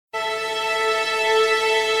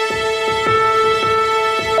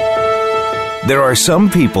There are some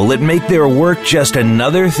people that make their work just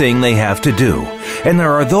another thing they have to do, and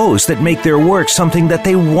there are those that make their work something that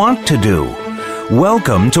they want to do.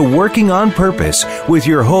 Welcome to Working on Purpose with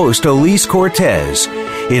your host, Elise Cortez.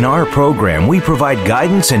 In our program, we provide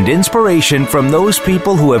guidance and inspiration from those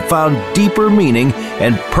people who have found deeper meaning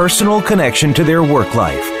and personal connection to their work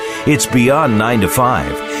life. It's beyond 9 to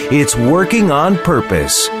 5. It's Working on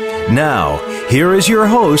Purpose. Now, here is your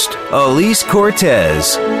host, Elise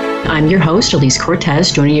Cortez. I'm your host, Elise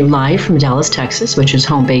Cortez, joining you live from Dallas, Texas, which is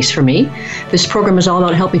home base for me. This program is all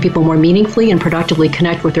about helping people more meaningfully and productively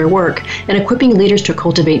connect with their work and equipping leaders to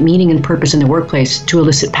cultivate meaning and purpose in the workplace to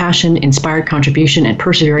elicit passion, inspired contribution, and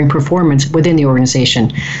persevering performance within the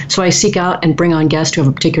organization. So I seek out and bring on guests who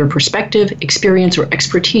have a particular perspective, experience, or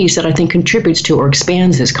expertise that I think contributes to or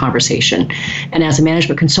expands this conversation. And as a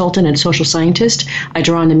management consultant and social scientist, I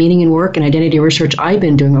draw on the meaning in work and identity research I've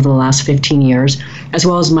been doing over the last 15 years, as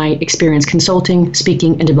well as my experience consulting,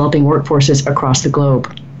 speaking, and developing workforces across the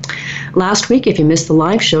globe. Last week, if you missed the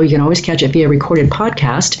live show, you can always catch it via recorded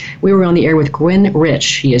podcast. We were on the air with Gwen Rich.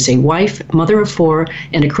 She is a wife, mother of 4,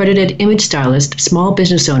 and accredited image stylist, small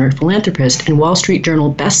business owner, philanthropist, and Wall Street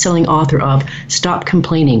Journal best-selling author of Stop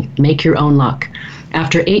Complaining, Make Your Own Luck.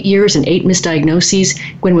 After 8 years and 8 misdiagnoses,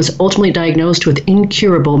 Gwen was ultimately diagnosed with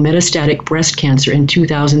incurable metastatic breast cancer in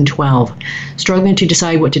 2012. Struggling to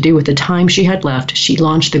decide what to do with the time she had left, she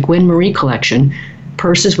launched the Gwen Marie Collection,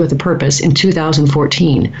 Purses with a Purpose, in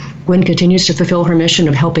 2014. Gwen continues to fulfill her mission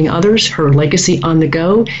of helping others. Her legacy on the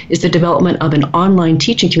go is the development of an online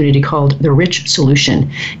teaching community called The Rich Solution.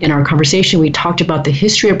 In our conversation, we talked about the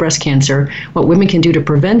history of breast cancer, what women can do to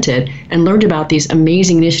prevent it, and learned about these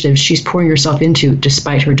amazing initiatives she's pouring herself into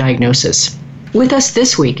despite her diagnosis. With us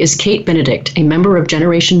this week is Kate Benedict, a member of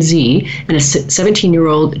Generation Z and a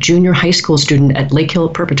 17-year-old junior high school student at Lake Hill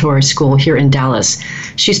Preparatory School here in Dallas.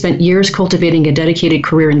 She spent years cultivating a dedicated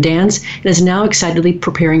career in dance and is now excitedly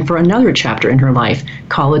preparing for another chapter in her life,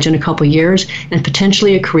 college in a couple years, and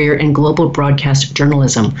potentially a career in global broadcast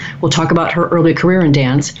journalism. We'll talk about her early career in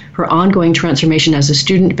dance, her ongoing transformation as a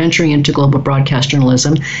student venturing into global broadcast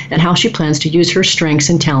journalism, and how she plans to use her strengths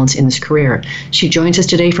and talents in this career. She joins us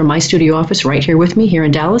today from my studio office right here with me here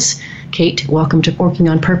in Dallas. Kate, welcome to Working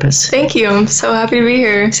on Purpose. Thank you. I'm so happy to be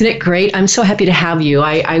here. Isn't it great? I'm so happy to have you.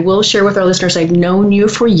 I will share with our listeners, I've known you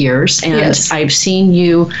for years, and yes, I've seen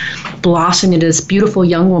you blossom into this beautiful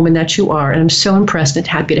young woman that you are, and I'm so impressed and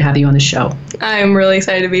happy to have you on the show. I'm really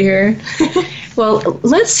excited to be here. Well,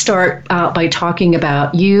 let's start by talking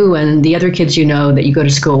about you and the other kids you know that you go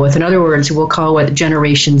to school with. In other words, we'll call it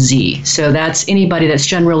Generation Z. So that's anybody that's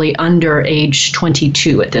generally under age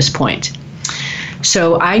 22 at this point.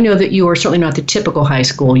 So I know that you are certainly not the typical high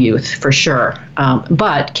school youth, for sure.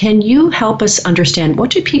 But can you help us understand,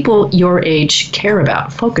 what do people your age care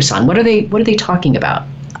about, focus on? What are they talking about?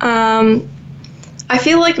 I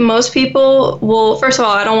feel like most people will, first of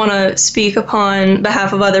all, I don't want to speak upon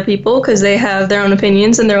behalf of other people because they have their own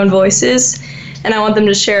opinions and their own voices, and I want them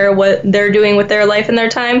to share what they're doing with their life and their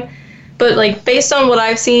time. But like, based on what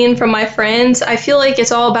I've seen from my friends, I feel like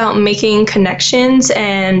it's all about making connections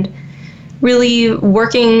and really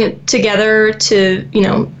working together to,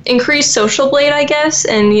 increase social blade, I guess,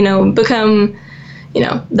 and, become,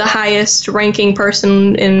 the highest ranking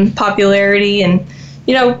person in popularity and,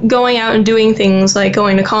 going out and doing things like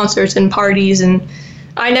going to concerts and parties. And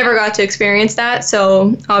I never got to experience that.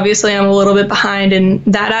 So obviously I'm a little bit behind in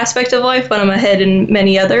that aspect of life, but I'm ahead in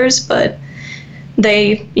many others. But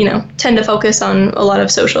they, tend to focus on a lot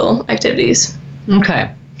of social activities.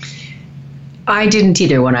 Okay. I didn't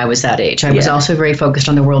either when I was that age. I was also very focused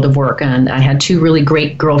on the world of work, and I had 2 really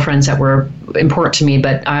great girlfriends that were important to me,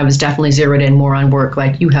 but I was definitely zeroed in more on work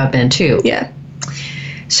like you have been too. Yeah.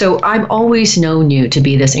 So I've always known you to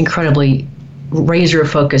be this incredibly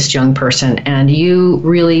razor-focused young person, and you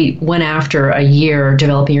really went after a year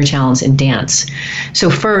developing your talents in dance. So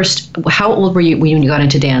first, how old were you when you got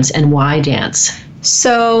into dance, and why dance?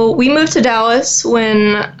 So we moved to Dallas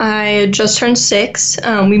when I just turned 6.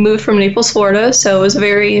 We moved from Naples, Florida, so it was a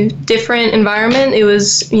very different environment. It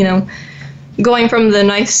was, going from the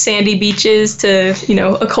nice sandy beaches to,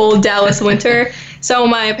 a cold Dallas winter. So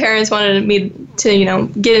my parents wanted me to,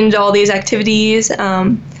 get into all these activities.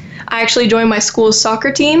 I actually joined my school's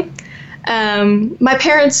soccer team. My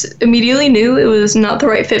parents immediately knew it was not the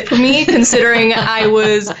right fit for me, considering I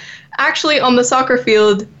was actually on the soccer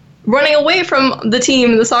field running away from the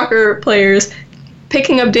team, the soccer players,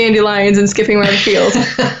 picking up dandelions and skipping around the field.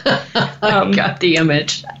 I got the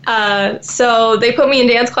image. So they put me in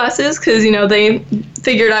dance classes because, they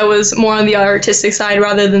figured I was more on the artistic side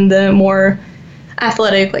rather than the more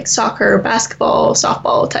athletic, like soccer, basketball,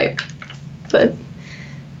 softball type. But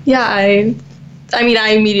yeah, I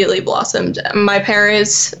immediately blossomed. My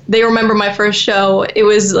parents, they remember my first show. It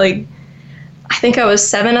was like, I think I was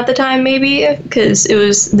 7 at the time, maybe, because it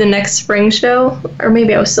was the next spring show, or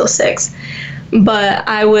maybe I was still 6. But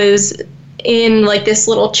I was in like this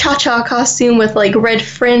little cha-cha costume with like red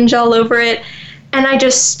fringe all over it, and I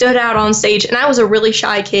just stood out on stage, and I was a really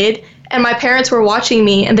shy kid, and my parents were watching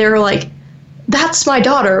me, and they were like, that's my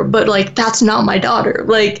daughter, but like, that's not my daughter.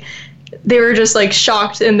 Like, they were just like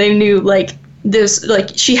shocked, and they knew like this, like,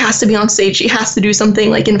 she has to be on stage, she has to do something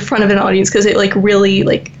like in front of an audience, because it like really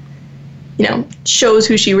like, you know, shows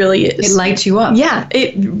who she really is. It lights you up. Yeah,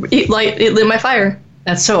 it lit my fire.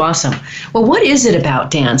 That's so awesome. Well, what is it about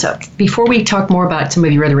dance? Before we talk more about some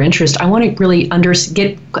of your other interests, I want to really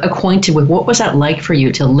get acquainted with what was that like for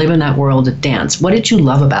you to live in that world of dance? What did you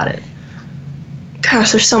love about it?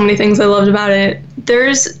 Gosh, there's so many things I loved about it.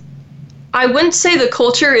 I wouldn't say the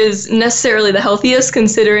culture is necessarily the healthiest,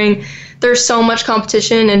 considering there's so much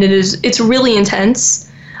competition, and it's really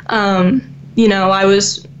intense. You know, I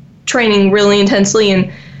was training really intensely,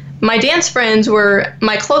 and my dance friends were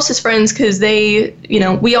my closest friends because they, you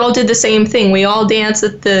know, we all did the same thing. We all danced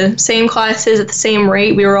at the same classes at the same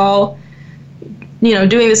rate. We were all, you know,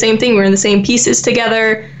 doing the same thing. We were in the same pieces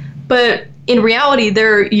together. But in reality,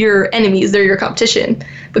 they're your enemies. They're your competition,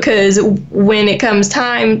 because when it comes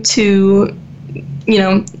time to, you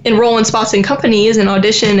know, enroll in spots in companies and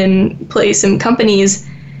audition and play some companies,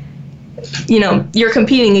 you know, you're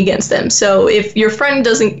competing against them. So if your friend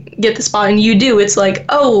doesn't get the spot and you do, it's like,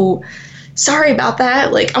 oh, sorry about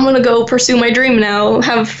that. Like, I'm going to go pursue my dream now.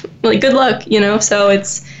 Have, like, good luck, you know? So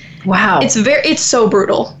it's, wow. It's so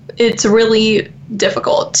brutal. It's really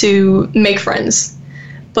difficult to make friends,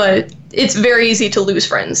 but it's very easy to lose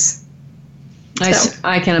friends. So.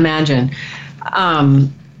 I can imagine.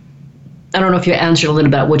 I don't know if you answered a little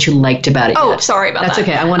about what you liked about it. Oh, yet. sorry about That's that.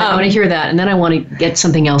 okay. I want to hear that, and then I want to get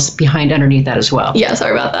something else behind underneath that as well. Yeah,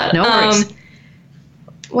 sorry about that. No worries.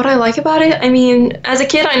 What I like about it, I mean, as a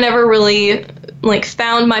kid, I never really like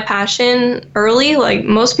found my passion early. Like,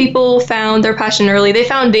 most people found their passion early. They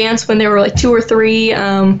found dance when they were like 2 or 3. You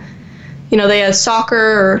know, they had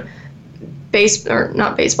soccer or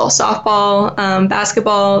not baseball, softball,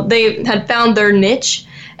 basketball. They had found their niche,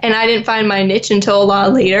 and I didn't find my niche until a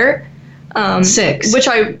lot later. 6.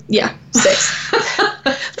 6.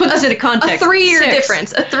 Put this into context. A 3-year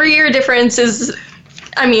difference. A 3-year difference is,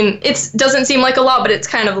 I mean, it doesn't seem like a lot, but it's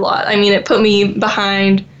kind of a lot. I mean, it put me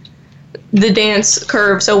behind the dance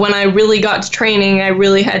curve. So when I really got to training, I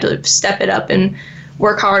really had to step it up and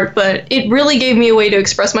work hard. But it really gave me a way to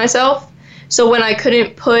express myself. So when I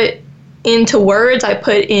couldn't put into words, I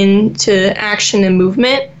put into action and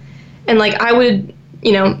movement. And like, I would,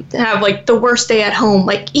 you know, have like the worst day at home.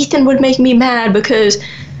 Like, Ethan would make me mad because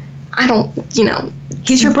I don't, you know.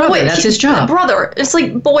 He's your brother. That's his job. Brother. It's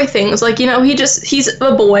like boy things. Like, you know, he's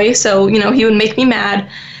a boy. So, you know, he would make me mad.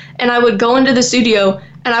 And I would go into the studio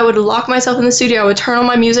and I would lock myself in the studio. I would turn on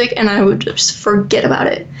my music and I would just forget about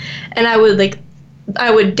it. And I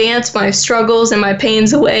would dance my struggles and my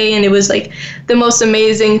pains away. And it was like the most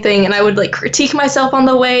amazing thing. And I would like critique myself on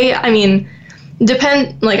the way. I mean,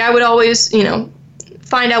 I would always, you know,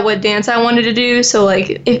 find out what dance I wanted to do. So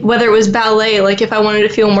like, whether it was ballet, like if I wanted to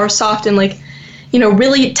feel more soft and like, you know,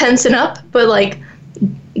 really tensen up, but like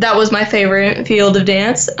that was my favorite field of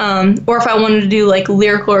dance. Or if I wanted to do like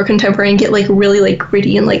lyrical or contemporary and get like really like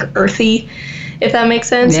gritty and like earthy, if that makes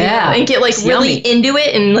sense. Yeah. You know? And get like really into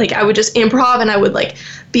it, and like I would just improv and I would like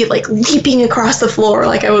be like leaping across the floor,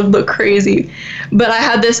 like I would look crazy. But I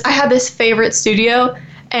had this favorite studio,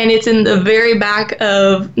 and it's in the very back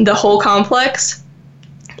of the whole complex.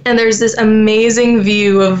 And there's this amazing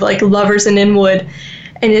view of like Lovers and Inwood,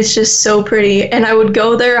 and it's just so pretty. And I would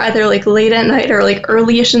go there either like late at night or like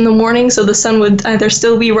early-ish in the morning, so the sun would either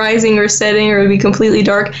still be rising or setting, or it would be completely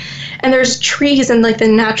dark. And there's trees, and like the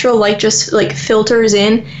natural light just like filters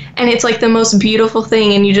in, and it's like the most beautiful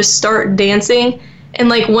thing. And you just start dancing, and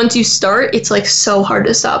like once you start, it's like so hard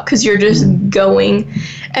to stop because you're just going.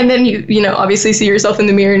 And then you know, obviously see yourself in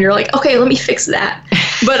the mirror and you're like, okay, let me fix that.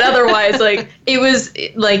 But otherwise, like, it was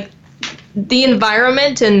like the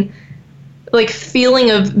environment and like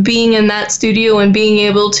feeling of being in that studio and being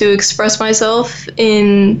able to express myself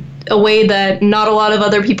in a way that not a lot of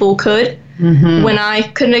other people could. Mm-hmm. When I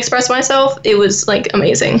couldn't express myself, it was like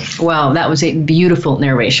amazing. Wow, that was a beautiful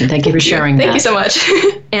narration. Thank you for sharing that. Thank you so much.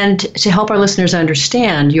 And to help our listeners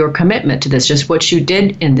understand your commitment to this, just what you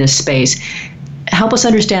did in this space, help us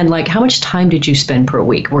understand, like, how much time did you spend per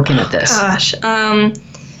week working at this? Gosh,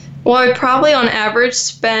 well, I'd probably on average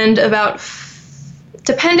spend about,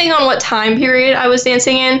 depending on what time period I was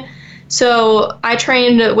dancing in, So I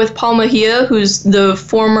trained with Paul Mejia, who's the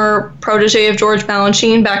former protege of George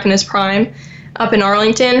Balanchine back in his prime up in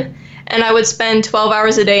Arlington. And I would spend 12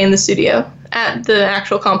 hours a day in the studio at the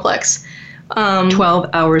actual complex. 12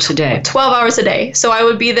 hours a day. 12 hours a day. So I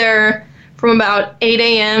would be there from about 8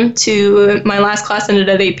 a.m. to my last class ended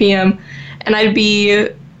at 8 p.m. And I'd be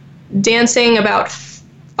dancing about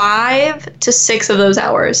 5 to 6 of those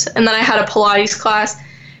hours. And then I had a Pilates class.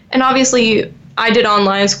 And obviously, I did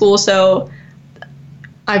online school, so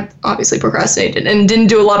I obviously procrastinated and didn't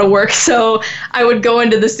do a lot of work. So I would go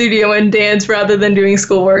into the studio and dance rather than doing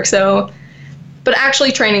schoolwork. But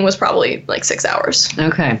actually training was probably like 6 hours.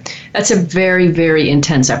 Okay. That's a very, very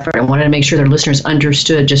intense effort. I wanted to make sure their listeners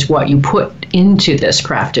understood just what you put into this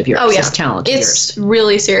craft of yours, this talent of yours. It's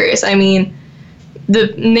really serious. I mean, the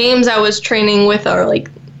names I was training with are like,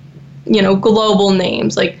 global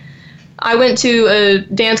names. Like, I went to a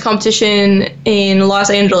dance competition in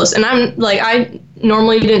Los Angeles, and I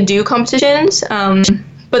normally didn't do competitions,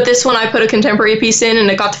 but this one I put a contemporary piece in, and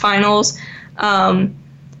it got to finals.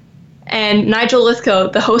 And Nigel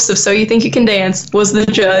Lythgoe, the host of So You Think You Can Dance, was the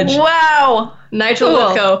judge. Wow! Nigel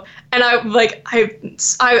Lythgoe.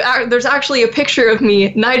 And there's actually a picture of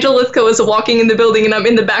me. Nigel Lythgoe is walking in the building, and I'm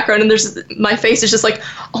in the background, and my face is just like,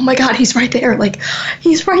 oh my God, he's right there. Like,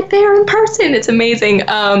 he's right there in person. It's amazing.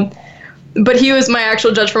 But he was my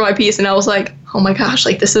actual judge for my piece, and I was like, oh my gosh,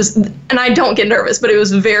 like this is, and I don't get nervous, but it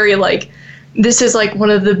was very like, this is like one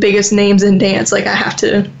of the biggest names in dance. Like, I have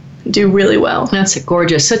to do really well. That's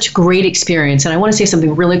gorgeous. Such great experience. And I want to say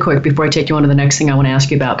something really quick before I take you on to the next thing I want to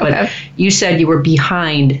ask you about. But you said you were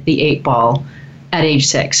behind the 8 ball at age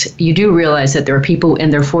 6. You do realize that there are people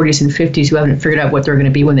in their 40s and 50s who haven't figured out what they're going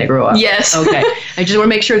to be when they grow up. Yes. Okay. I just want to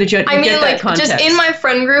make sure that you get that context. Just in my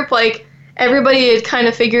friend group, like, everybody had kind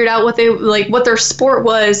of figured out what their sport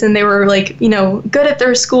was, and they were like, good at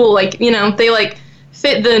their school. Like, they like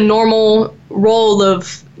fit the normal role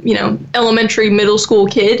of, elementary, middle school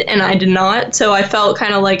kid, and I did not. So I felt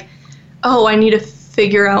kind of like, oh, I need to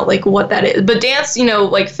figure out like what that is. But dance,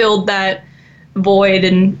 like filled that void,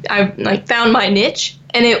 and I like found my niche,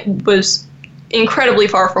 and it was incredibly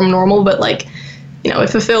far from normal, but like, it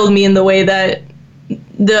fulfilled me in the way that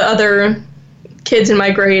the other kids in my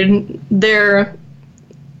grade, their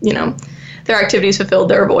activities fulfilled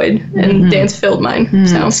their void, and dance filled mine.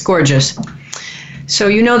 So it's gorgeous. So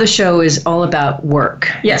the show is all about work.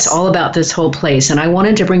 Yes. It's all about this whole place. And I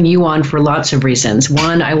wanted to bring you on for lots of reasons.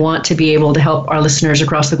 One, I want to be able to help our listeners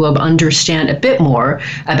across the globe understand a bit more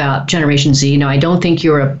about Generation Z. Now, I don't think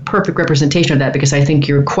you're a perfect representation of that, because I think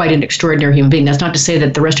you're quite an extraordinary human being. That's not to say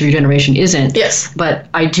that the rest of your generation isn't. Yes. But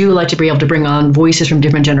I do like to be able to bring on voices from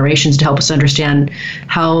different generations to help us understand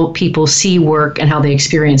how people see work and how they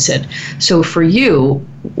experience it. So for you,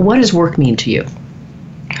 what does work mean to you?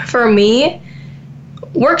 For me,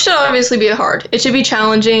 work should obviously be hard. It should be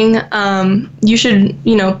challenging. You should,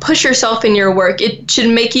 push yourself in your work. It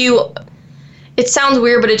should make you, it sounds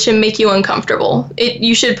weird, but it should make you uncomfortable.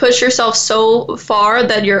 You should push yourself so far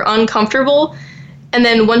that you're uncomfortable. And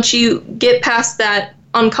then once you get past that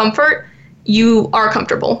uncomfort, you are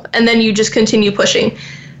comfortable. And then you just continue pushing.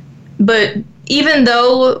 But even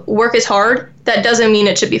though work is hard, that doesn't mean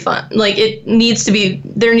it should be fun. Like, there needs to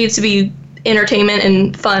be entertainment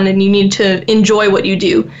and fun, and you need to enjoy what you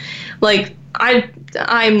do. Like,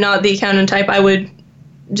 I'm not the accountant type. I would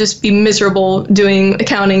just be miserable doing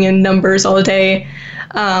accounting and numbers all day,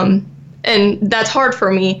 and that's hard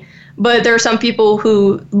for me. But there are some people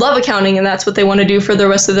who love accounting, and that's what they want to do for the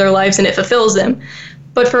rest of their lives, and it fulfills them.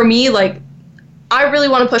 But for me, like, I really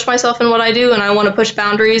want to push myself in what I do, and I want to push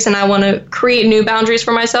boundaries, and I want to create new boundaries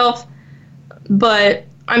for myself, but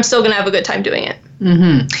I'm still going to have a good time doing it.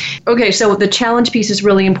 Mm-hmm. Okay, so the challenge piece is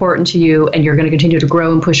really important to you, and you're going to continue to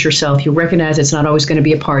grow and push yourself. You recognize it's not always going to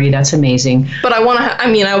be a party. That's amazing. But I want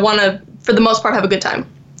to, for the most part, have a good time.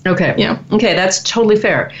 Okay. Yeah. Okay, that's totally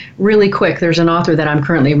fair. Really quick, there's an author that I'm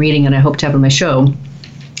currently reading, and I hope to have on my show,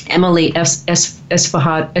 Emily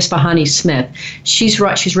Esfahani Smith. She's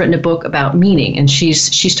written a book about meaning, and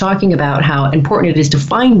she's talking about how important it is to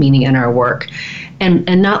find meaning in our work.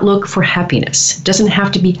 And not look for happiness. It doesn't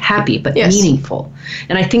have to be happy, but meaningful.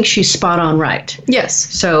 And I think she's spot on right. Yes.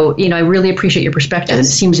 So, I really appreciate your perspective. Yes.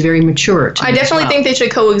 It seems very mature to me. I definitely think they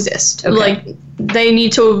should coexist. Okay. Like, they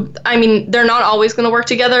need to, they're not always going to work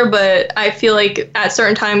together, but I feel like at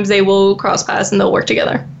certain times they will cross paths and they'll work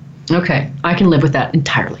together. Okay. I can live with that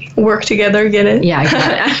entirely. Work together, get it? Yeah, I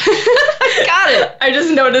got it. Got it. I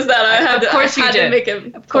just noticed that. I had to make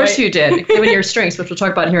it. Of course you did. Given your strengths, which we'll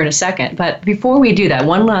talk about here in a second. But before we do that,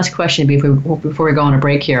 one last question before we go on a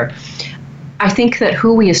break here. I think that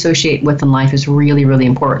who we associate with in life is really, really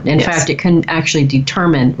important. In fact, it can actually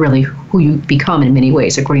determine really who you become in many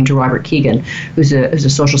ways, according to Robert Keegan, who's a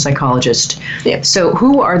social psychologist. Yeah. So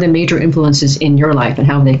who are the major influences in your life and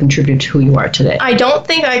how have they contributed to who you are today? I don't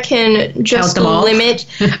think I can just limit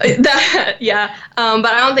that. Yeah. But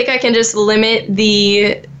I don't think I can just limit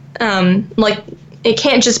the, it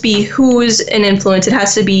can't just be who's an influence. It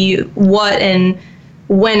has to be what and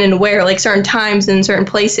when and where, like certain times and certain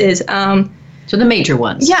places. So the major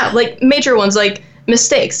ones. Yeah, like major ones, like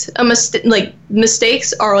mistakes.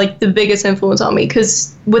 Mistakes are like the biggest influence on me,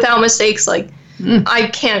 because without mistakes, I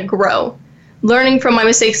can't grow. Learning from my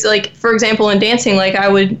mistakes, like for example in dancing, like I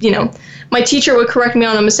would, my teacher would correct me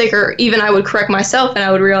on a mistake, or even I would correct myself, and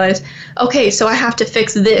I would realize, okay, so I have to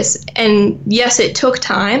fix this. And yes, it took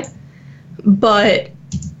time, but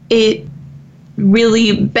it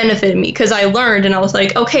really benefited me because I learned, and I was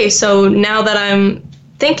like, okay, so now that I'm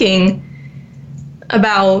thinking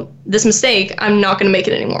about this mistake, I'm not going to make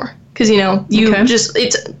it anymore. Because,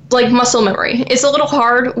 it's like muscle memory. It's a little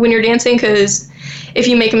hard when you're dancing because if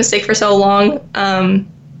you make a mistake for so long,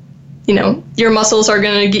 your muscles are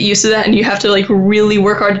going to get used to that, and you have to like really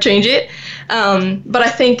work hard to change it. But I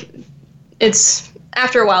think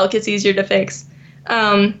after a while, it gets easier to fix.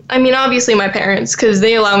 Obviously my parents, because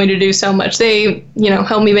they allow me to do so much. They,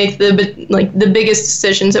 help me make the biggest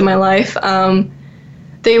decisions in my life.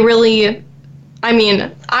 They really,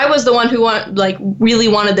 I was the one who really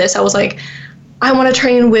wanted this. I was like, I want to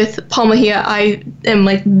train with Paul Mejia. I am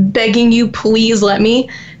begging you, please let me.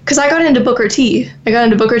 Because I got into Booker T.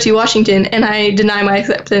 Washington, and I denied my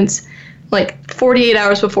acceptance 48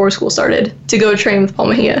 hours before school started to go train with Paul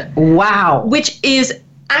Mejia. Wow. Which is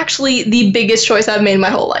actually the biggest choice I've made in my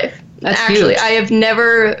whole life. That's actually huge. I have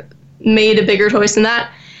never made a bigger choice than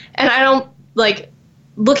that, and I don't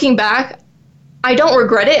looking back, I don't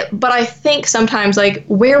regret it, but I think sometimes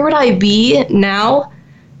where would I be now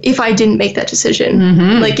if I didn't make that decision?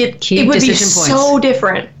 Mm-hmm. It would be so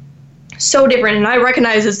different, and I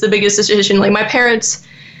recognize it's the biggest decision. My parents,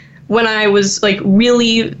 when I was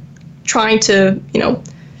really trying to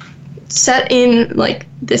set in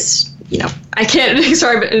this, I can't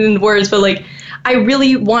describe it in words, but I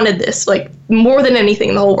really wanted this more than anything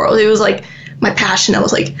in the whole world. It was my passion. I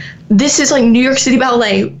was this is New York City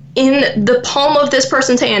Ballet in the palm of this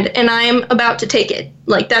person's hand, and I am about to take it.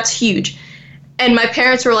 That's huge. And my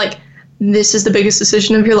parents were this is the biggest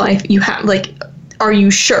decision of your life. You have are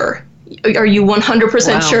you sure? Are you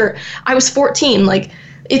 100% sure? I was 14.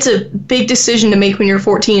 It's a big decision to make when you're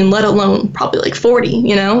 14, let alone probably 40,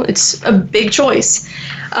 it's a big choice.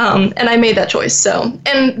 And I made that choice. So,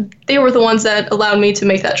 and they were the ones that allowed me to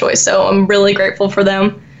make that choice. So I'm really grateful for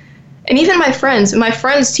them. And even my friends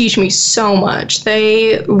teach me so much.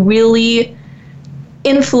 They really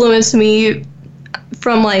influence me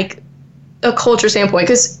from a culture standpoint,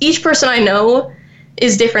 because each person I know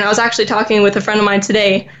is different. I was actually talking with a friend of mine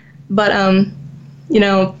today, but,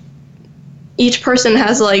 each person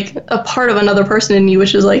has a part of another person in you,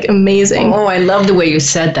 which is amazing. Oh, I love the way you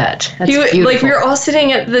said that. That's beautiful. We were all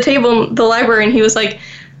sitting at the table in the library, and he was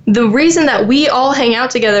the reason that we all hang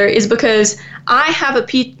out together is because I have a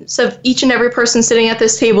piece of each and every person sitting at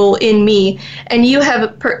this table in me, and you have a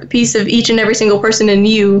piece of each and every single person in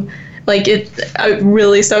you. It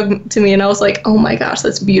really stuck to me, and I was oh my gosh,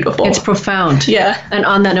 that's beautiful. It's profound. Yeah. And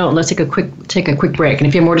on that note, let's take a quick break. And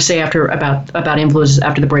if you have more to say about influences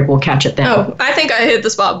after the break, we'll catch it then. Oh, I think I hit the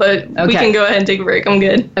spot, but we can go ahead and take a break. I'm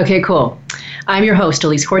good. Okay, cool. I'm your host,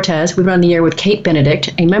 Elise Cortez. We've been on the air with Kate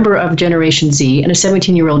Benedict, a member of Generation Z and a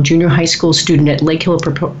 17-year-old junior high school student at Lake Hill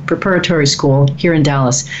Preparatory School here in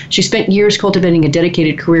Dallas. She spent years cultivating a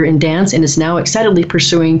dedicated career in dance and is now excitedly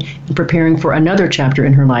pursuing and preparing for another chapter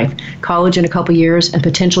in her life, college in a couple years, and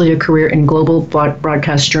potentially a career in global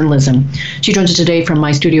broadcast journalism. She joins us today from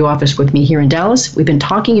my studio office with me here in Dallas. We've been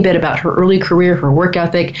talking a bit about her early career, her work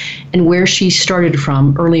ethic, and where she started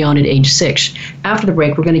from early on at age 6. After the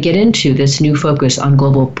break, we're going to get into this new focus on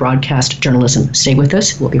global broadcast journalism. Stay with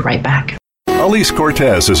us. We'll be right back. Elise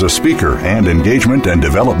Cortez is a speaker and engagement and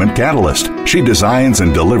development catalyst. She designs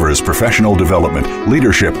and delivers professional development,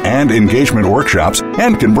 leadership, and engagement workshops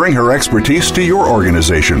and can bring her expertise to your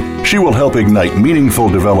organization. She will help ignite meaningful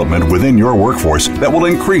development within your workforce that will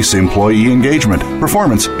increase employee engagement,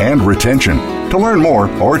 performance, and retention. To learn more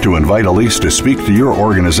or to invite Elise to speak to your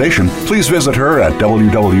organization, please visit her at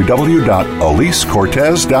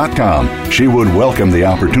www.elisecortez.com. She would welcome the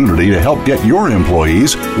opportunity to help get your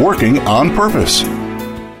employees working on purpose.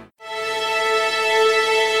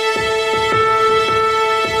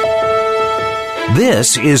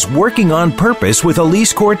 This is Working on Purpose with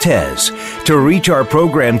Elise Cortez. To reach our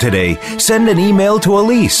program today, send an email to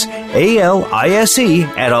Elise, ALISE,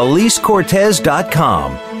 at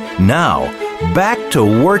EliseCortez.com. Now, back to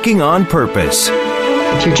Working on Purpose.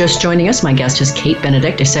 If you're just joining us, my guest is Kate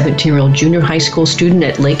Benedict, a 17-year-old junior high school student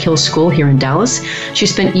at Lake Hill School here in Dallas. She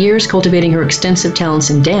spent years cultivating her extensive talents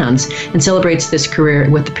in dance and celebrates this career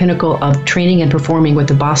with the pinnacle of training and performing with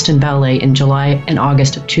the Boston Ballet in July and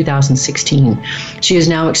August of 2016. She is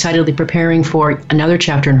now excitedly preparing for another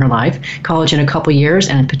chapter in her life, college in a couple years,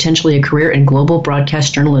 and potentially a career in global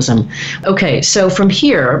broadcast journalism. Okay, so from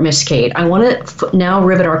here, Miss Kate, I want to now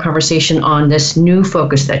rivet our conversation on this new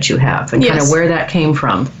focus that you have and kind of where that came from.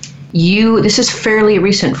 This is fairly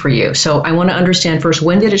recent for you. So I want to understand first,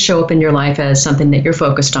 when did it show up in your life as something that you're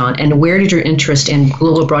focused on, and where did your interest in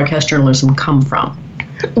global broadcast journalism come from?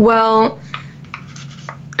 Well,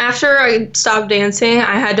 after I stopped dancing,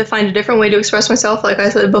 I had to find a different way to express myself. Like I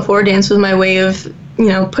said before, dance was my way of,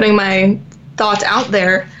 putting my thoughts out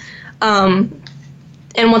there.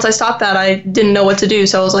 And once I stopped that, I didn't know what to do.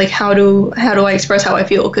 So I was like, how do I express how I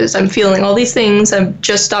feel? Because I'm feeling all these things. I've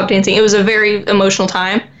just stopped dancing. It was a very emotional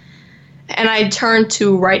time. And I turned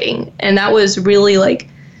to writing. And that was really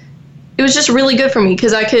it was just really good for me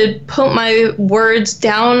because I could put my words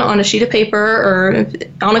down on a sheet of paper or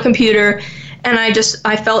on a computer. And I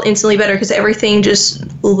felt instantly better because everything just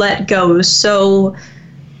let go. It was so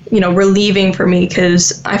relieving for me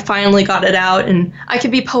because I finally got it out and I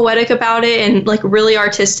could be poetic about it and really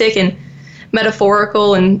artistic and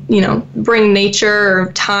metaphorical and, bring nature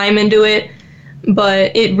or time into it.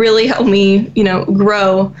 But it really helped me,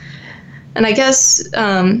 grow. And I guess,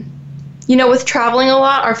 with traveling a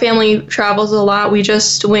lot, our family travels a lot. We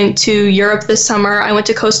just went to Europe this summer. I went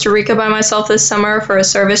to Costa Rica by myself this summer for a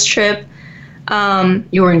service trip.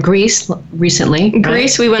 You were in Greece recently.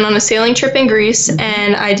 Greece, right? We went on a sailing trip in Greece,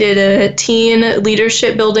 and I did a teen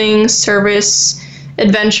leadership building service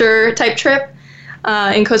adventure type trip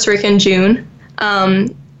in Costa Rica in June.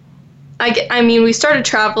 We started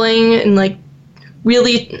traveling and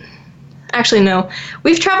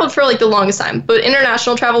we've traveled for the longest time, but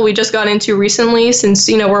international travel we just got into recently since,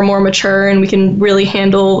 we're more mature and we can really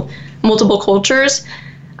handle multiple cultures.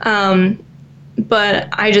 But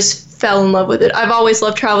I just fell in love with it. I've always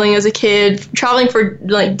loved traveling as a kid. Traveling for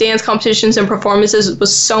dance competitions and performances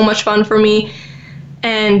was so much fun for me.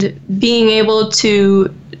 And being able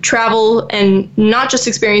to travel and not just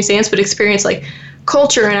experience dance, but experience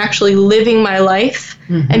culture and actually living my life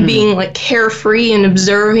and being carefree and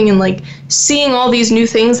observing and seeing all these new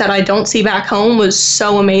things that I don't see back home was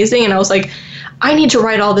so amazing. And I was like, I need to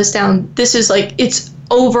write all this down. This is it's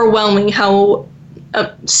overwhelming how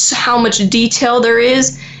much detail there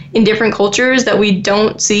is in different cultures that we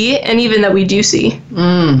don't see and even that we do see.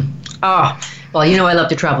 Well, I love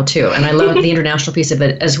to travel too, and I love the international piece of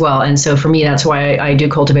it as well. And so for me, that's why I do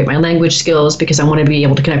cultivate my language skills, because I want to be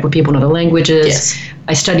able to connect with people in other languages. Yes.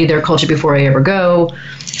 I study their culture before I ever go.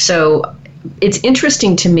 So it's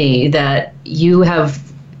interesting to me that you have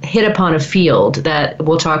hit upon a field that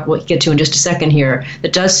we'll get to in just a second here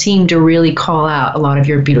that does seem to really call out a lot of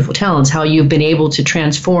your beautiful talents, how you've been able to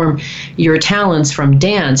transform your talents from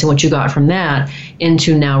dance and what you got from that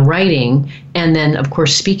into now writing and then, of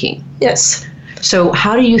course, speaking. Yes. So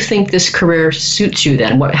how do you think this career suits you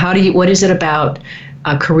then? What is it about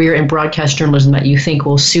a career in broadcast journalism that you think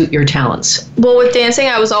will suit your talents? Well, with dancing,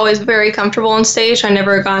 I was always very comfortable on stage. I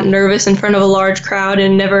never got nervous in front of a large crowd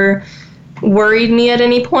and never worried me at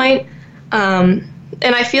any point. And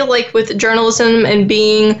I feel with journalism and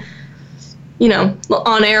being,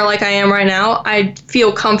 on air like I am right now, I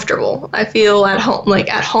feel comfortable. I feel at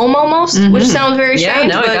home almost, which sounds very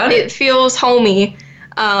strange, but it feels homey.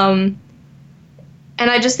 And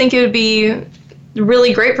I just think it would be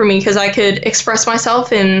really great for me because I could express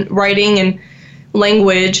myself in writing and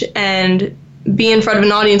language and be in front of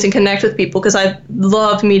an audience and connect with people because I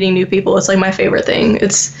love meeting new people. It's my favorite thing.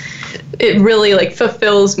 It really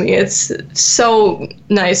fulfills me. It's so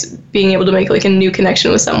nice being able to make a new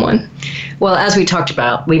connection with someone. Well, as we talked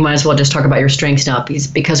about, we might as well just talk about your strengths now,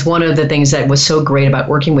 because one of the things that was so great about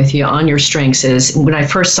working with you on your strengths is when I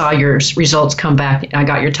first saw your results come back, I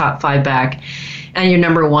got your top 5 back. And your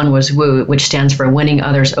number 1 was WOO, which stands for Winning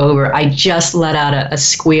Others Over. I just let out a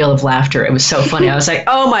squeal of laughter. It was so funny. I was like,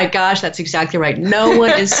 oh my gosh, that's exactly right. No one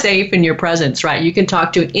is safe in your presence, right? You can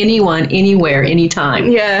talk to anyone, anywhere,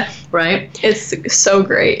 anytime. Yeah. Right? It's so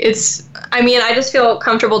great. I just feel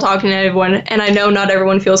comfortable talking to everyone. And I know not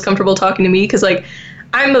everyone feels comfortable talking to me because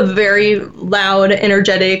I'm a very loud,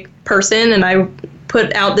 energetic person. And I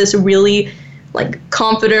put out this really like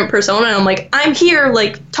confident persona, and I'm like, I'm here,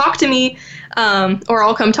 like talk to me, or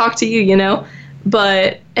I'll come talk to you, you know.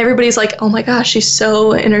 But everybody's like, oh my gosh, she's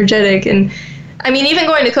so energetic. And I mean, even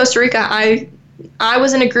going to Costa Rica, I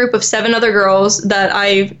was in a group of 7 other girls that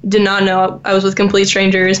I did not know. I was with complete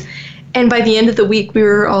strangers. And by the end of the week, we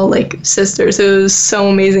were all like sisters. It was so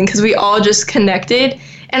amazing because we all just connected.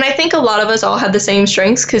 And I think a lot of us all had the same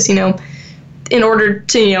strengths because, you know, in order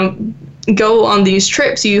to, you know, go on these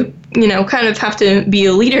trips, you know, kind of have to be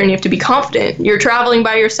a leader and you have to be confident. You're traveling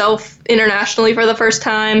by yourself internationally for the first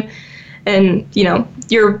time. And, you know,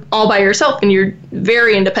 you're all by yourself and you're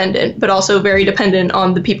very independent, but also very dependent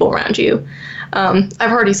on the people around you.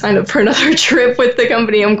 I've already signed up for another trip with the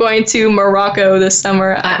company. I'm going to Morocco this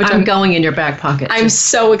summer. I'm going in your back pocket. I'm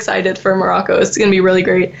so excited for Morocco. It's going to be really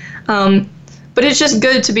great. But it's just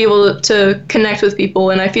good to be able to connect with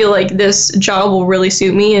people. And I feel like this job will really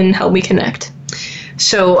suit me and help me connect.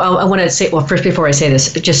 So I want to say, well, first before I say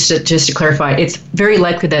this, just to clarify, it's very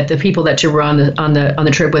likely that the people that you were on the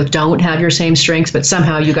trip with don't have your same strengths, but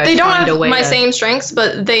somehow you guys they don't find have a way. My same strengths,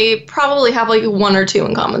 but they probably have like 1 or 2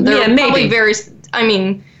 in common. They're probably very. I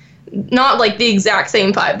mean, not like the exact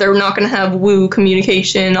same 5. They're not going to have woo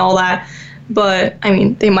communication, all that. But I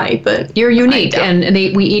mean, they might. But you're unique, and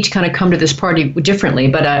we each kind of come to this party differently.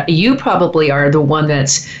 But you probably are the one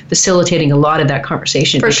that's facilitating a lot of that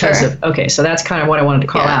conversation. For because sure. Okay, so that's kind of what I wanted to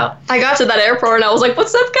call out. I got to that airport and I was like,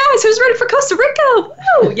 "What's up, guys? Who's ready for Costa Rica?"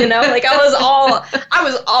 Woo! You know, like I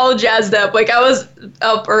was all jazzed up. Like I was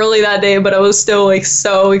up early that day, but I was still like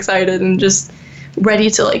so excited and just ready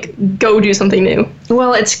to like go do something new.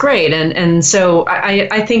 Well, it's great, and so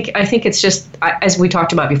I think it's just, as we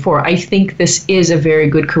talked about before, I think this is a very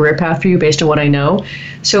good career path for you based on what I know.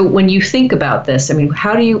 So when you think about this, I mean,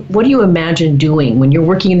 what do you imagine doing when you're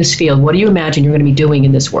working in this field? What do you imagine you're going to be doing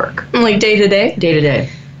in this work? Like day to day? Day to day.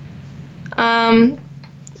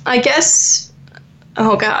 I guess.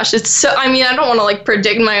 Oh gosh, it's so. I mean, I don't want to like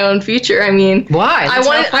predict my own future. I mean, why? I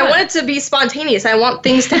want it to be spontaneous. I want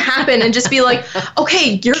things to happen and just be like,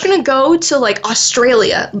 okay, you're gonna go to like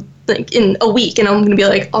Australia like in a week, and I'm gonna be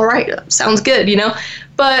like, all right, sounds good, you know.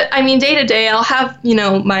 But I mean, day to day, I'll have, you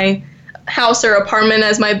know, my house or apartment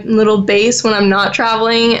as my little base when I'm not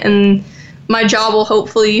traveling, and my job will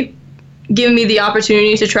hopefully give me the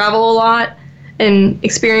opportunity to travel a lot and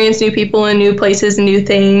experience new people and new places and new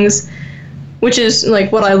things, which is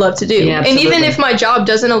like what I love to do. Yeah, and even if my job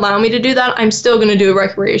doesn't allow me to do that, I'm still going to do it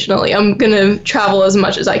recreationally. I'm going to travel as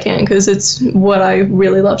much as I can because it's what I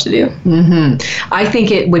really love to do. Mm-hmm. I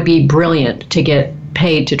think it would be brilliant to get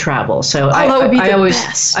paid to travel. So that would be the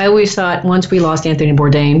best. I always thought once we lost Anthony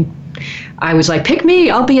Bourdain, I was like, pick me,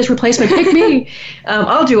 I'll be his replacement, pick me,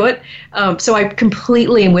 I'll do it. So I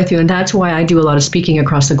completely am with you, and that's why I do a lot of speaking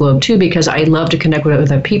across the globe too, because I love to connect with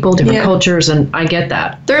other people, different cultures, and I get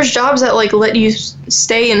that. There's jobs that like let you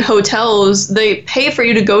stay in hotels. They pay for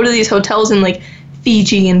you to go to these hotels in like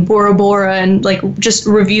Fiji and Bora Bora and like just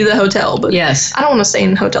review the hotel. But yes, I don't want to stay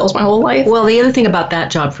in hotels my whole life. Well, the other thing about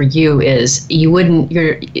that job for you is you're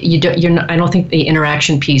not, I don't think the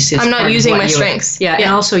interaction piece is. I'm not using my strengths. Yeah,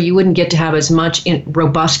 and also you wouldn't get to have as much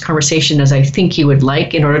robust conversation as I think you would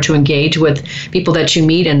like in order to engage with people that you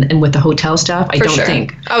meet and with the hotel staff. I don't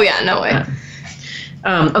think. Oh yeah, no way.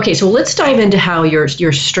 Okay, so let's dive into how your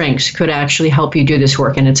strengths could actually help you do this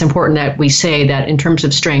work. And it's important that we say that in terms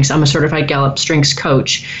of strengths, I'm a certified Gallup strengths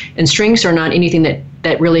coach. And strengths are not anything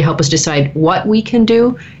that really help us decide what we can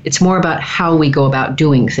do. It's more about how we go about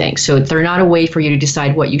doing things. So they're not a way for you to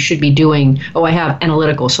decide what you should be doing. Oh, I have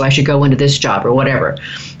analytical, so I should go into this job or whatever.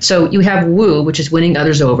 So you have woo, which is winning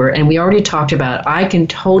others over. And we already talked about, I can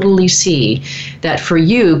totally see that for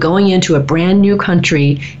you going into a brand new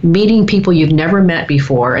country, meeting people you've never met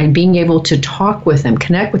before and being able to talk with them,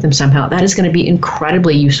 connect with them somehow, that is going to be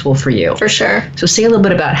incredibly useful for you. For sure. So say a little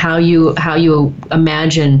bit about how you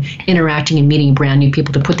imagine interacting and meeting brand new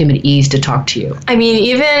people to put them at ease to talk to you. I mean,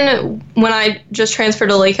 even when I just transferred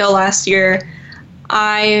to Lake Hill last year,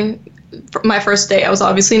 my first day, I was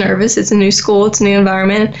obviously nervous. It's a new school, it's a new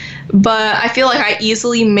environment, but I feel like I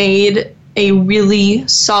easily made a really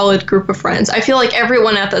solid group of friends. I feel like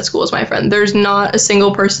everyone at that school is my friend. There's not a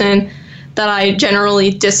single person that I generally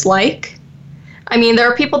dislike. I mean, there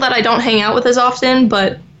are people that I don't hang out with as often,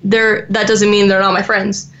 but that doesn't mean they're not my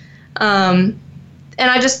friends. And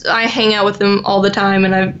I hang out with them all the time,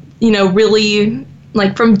 and I've, really,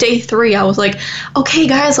 like, from day 3, I was like, okay,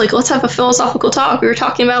 guys, like, let's have a philosophical talk. We were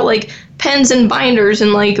talking about, like, pens and binders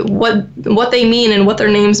and, like, what they mean and what their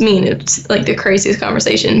names mean. It's, like, the craziest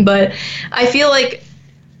conversation. But I feel like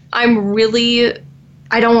I'm really,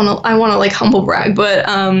 I want to, like, humble brag, but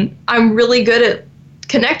I'm really good at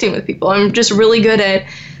connecting with people. I'm just really good at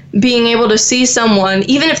being able to see someone,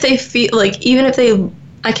 even if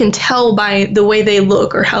I can tell by the way they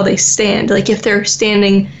look or how they stand, like if they're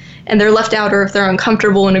standing and they're left out or if they're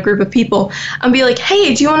uncomfortable in a group of people, I'll be like,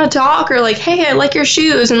 hey, do you want to talk? Or like, hey, I like your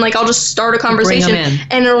shoes. And like, I'll just start a conversation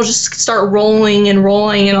and it'll just start rolling and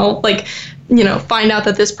I'll like, find out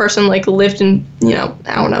that this person like lived in,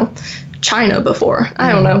 I don't know, China before.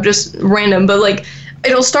 I don't know, just random. But like,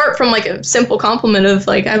 it'll start from like a simple compliment of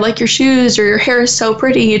like, I like your shoes or your hair is so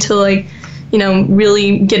pretty, to like,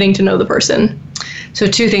 really getting to know the person. So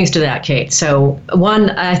two things to that, Kate. So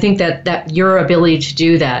one, I think that your ability to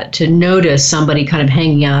do that, to notice somebody kind of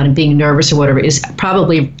hanging out and being nervous or whatever, is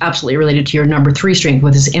probably absolutely related to your number 3 strength,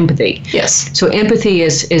 which is empathy. Yes. So empathy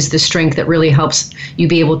is the strength that really helps you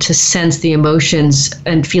be able to sense the emotions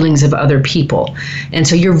and feelings of other people. And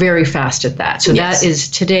so you're very fast at that. So yes. That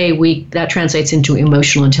is that translates into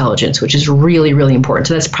emotional intelligence, which is really, really important.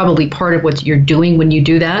 So that's probably part of what you're doing when you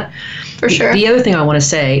do that. For sure. The other thing I want to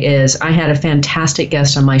say is I had a fantastic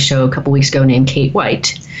guest on my show a couple weeks ago named Kate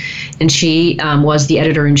White, and she was the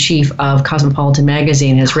editor-in-chief of Cosmopolitan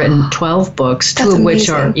Magazine, has written 12 books, two of which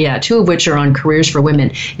are on careers for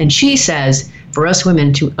women. And she says for us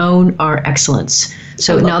women to own our excellence.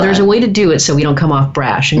 So now there's a way to do it so we don't come off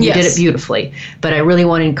brash, and you did it beautifully. But I really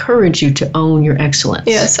want to encourage you to own your excellence.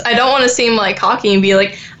 Yes, I don't want to seem like cocky and be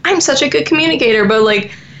like, I'm such a good communicator, but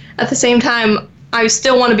like at the same time, I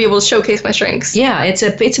still want to be able to showcase my strengths. Yeah, it's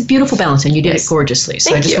a beautiful balance, and you did it gorgeously.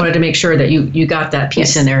 So I just wanted to make sure that you got that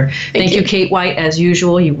piece in there. Thank you, Kate White, as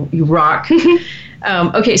usual. You rock.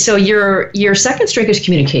 Okay, so your second strength is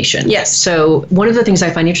communication. Yes. So one of the things I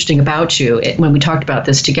find interesting about you, when we talked about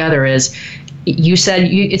this together, is you said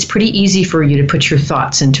it's pretty easy for you to put your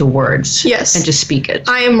thoughts into words. Yes. And just speak it.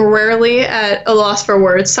 I am rarely at a loss for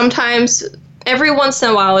words. Sometimes, every once in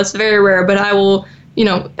a while, it's very rare, but I will...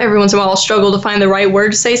 every once in a while I'll struggle to find the right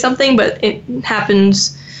word to say something, but it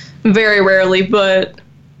happens very rarely. But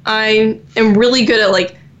I am really good at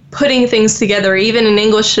like putting things together. Even in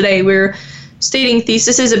English today, we were stating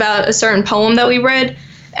theses about a certain poem that we read,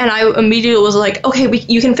 and I immediately was like, okay,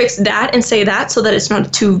 you can fix that and say that so that it's not a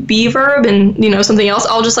to be verb and something else.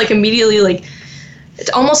 I'll just like immediately like, it's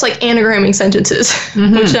almost like anagramming sentences,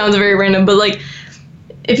 which sounds very random, but like,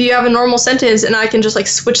 if you have a normal sentence and I can just like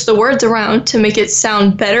switch the words around to make it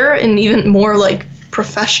sound better and even more like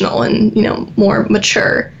professional and, more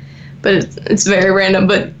mature, but it's very random,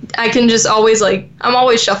 but I can just always like, I'm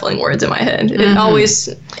always shuffling words in my head.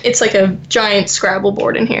 It's like a giant Scrabble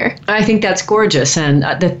board in here. I think that's gorgeous. And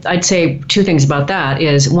I'd say two things about that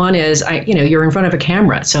is, one is, you're in front of a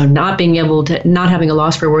camera, so not having a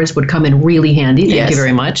loss for words would come in really handy. Thank you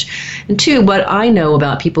very much. And two, what I know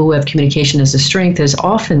about people who have communication as a strength is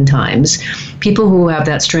oftentimes people who have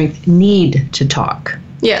that strength need to talk.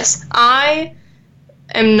 Yes, I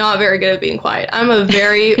am not very good at being quiet. I'm a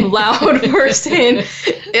very loud person.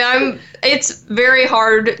 It's very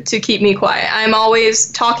hard to keep me quiet. I'm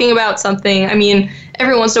always talking about something. I mean,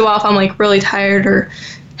 every once in a while, if I'm like really tired or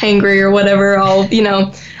hangry or whatever, I'll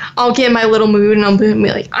get in my little mood and I'll be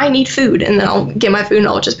like, I need food. And then I'll get my food and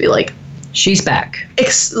I'll just be like, she's back.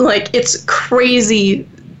 It's crazy.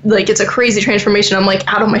 Like, it's a crazy transformation. I'm like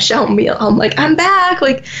out of my shell and I'm like, I'm back,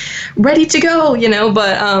 like ready to go,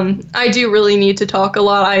 but I do really need to talk a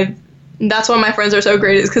lot. That's why my friends are so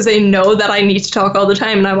great, is because they know that I need to talk all the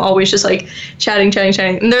time, and I'm always just like chatting.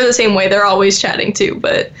 And they're the same way. They're always chatting too,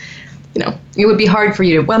 but it would be hard for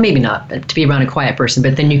you to, well, maybe not to be around a quiet person,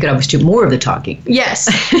 but then you could always do more of the talking. Yes.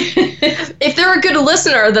 If they're a good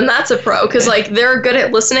listener, then that's a pro, because like they're good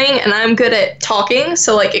at listening and I'm good at talking,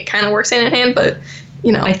 so like it kind of works hand in hand, but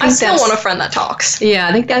I still want a friend that talks. Yeah,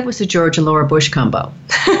 I think that was the George and Laura Bush combo.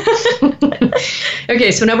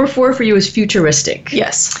 Okay, so number 4 for you is futuristic.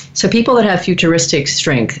 Yes. So people that have futuristic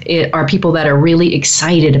strength are people that are really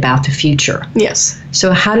excited about the future. Yes.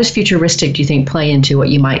 So how does futuristic, do you think, play into what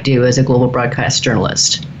you might do as a global broadcast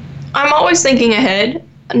journalist? I'm always thinking ahead,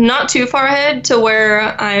 not too far ahead, to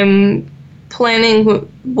where I'm planning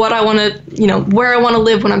what I want to, where I want to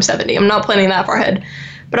live when I'm 70. I'm not planning that far ahead.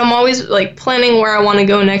 But I'm always like planning where I want to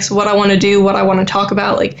go next, what I want to do, what I want to talk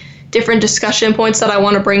about, like different discussion points that I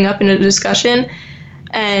want to bring up in a discussion.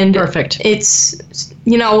 And perfect. It's,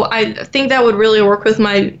 I think that would really work with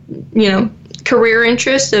my, career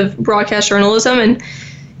interest of broadcast journalism and,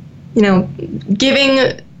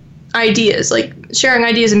 giving ideas, like sharing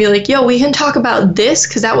ideas and be like, yo, we can talk about this,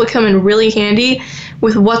 because that would come in really handy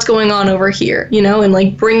with what's going on over here, and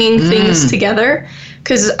like bringing things together.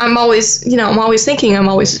 Because I'm always, I'm always thinking, I'm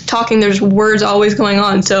always talking, there's words always going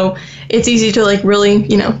on. So it's easy to like really,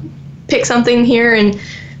 pick something here and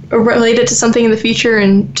relate it to something in the future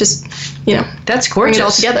and just, that's gorgeous. Bring it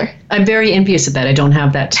all together. I'm very envious of that. I don't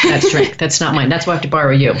have that strength. That's not mine. That's why I have to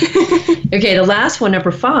borrow you. Okay, the last one,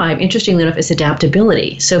 number 5, interestingly enough, is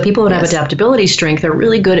adaptability. So people that have adaptability strength are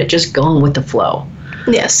really good at just going with the flow.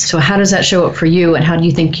 Yes. So how does that show up for you, and how do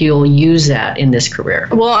you think you'll use that in this career?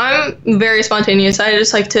 Well, I'm very spontaneous. I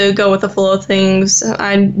just like to go with the flow of things.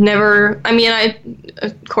 According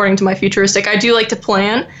to my futuristic, I do like to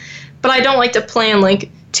plan, but I don't like to plan like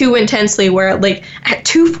too intensely where like at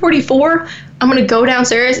 2:44, I'm going to go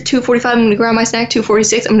downstairs. At 2:45, I'm going to grab my snack.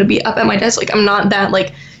 2:46, I'm going to be up at my desk. Like, I'm not that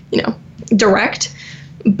direct,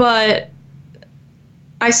 but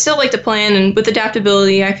I still like to plan, and with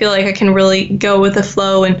adaptability, I feel like I can really go with the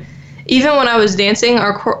flow. And even when I was dancing,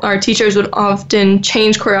 our teachers would often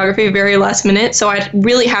change choreography very last minute, so I'd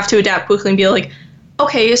really have to adapt quickly and be like,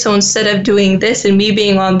 okay, so instead of doing this and me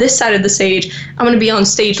being on this side of the stage, I'm going to be on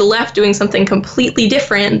stage left doing something completely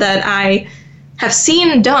different that I have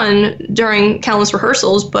seen done during countless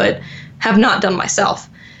rehearsals, but have not done myself.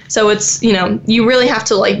 So it's, you really have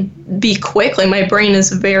to be quick. Like, my brain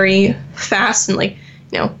is very fast and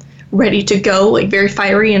ready to go, very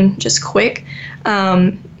fiery and just quick.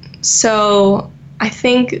 So I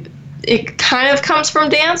think it kind of comes from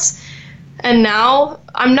dance. And now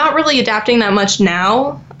I'm not really adapting that much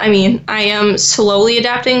now. I mean, I am slowly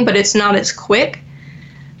adapting, but it's not as quick.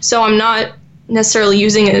 So I'm not necessarily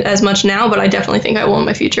using it as much now, but I definitely think I will in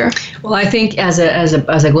my future. Well, I think as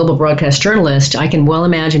a global broadcast journalist, I can well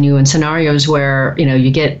imagine you in scenarios where, you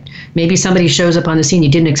get, maybe somebody shows up on the scene you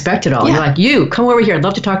didn't expect at all. Yeah. You're like, come over here, I'd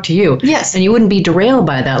love to talk to you. Yes. And you wouldn't be derailed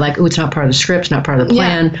by that, it's not part of the script, it's not part of the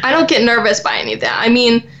plan. Yeah. I don't get nervous by any of that. I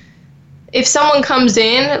mean, if someone comes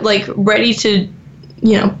in, ready to,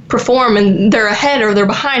 perform and they're ahead or they're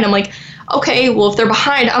behind, I'm like, okay, well, if they're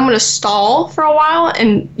behind, I'm going to stall for a while.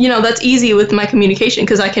 And, that's easy with my communication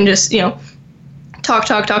because I can just, talk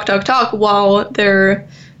while they're,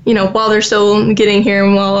 while they're still getting here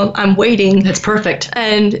and while I'm waiting. That's perfect.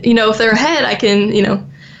 And, if they're ahead, I can,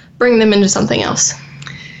 bring them into something else.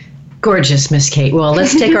 Gorgeous, Miss Kate. Well,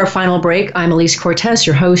 let's take our final break. I'm Elise Cortez,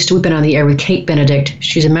 your host. We've been on the air with Kate Benedict.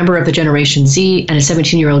 She's a member of the Generation Z and a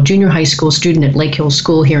 17-year-old junior high school student at Lake Hill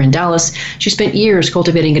School here in Dallas. She spent years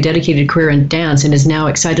cultivating a dedicated career in dance and is now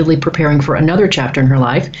excitedly preparing for another chapter in her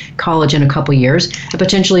life, college in a couple years, and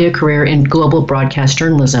potentially a career in global broadcast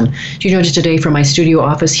journalism. She joins us today from my studio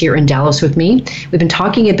office here in Dallas with me. We've been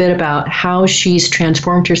talking a bit about how she's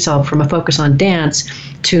transformed herself from a focus on dance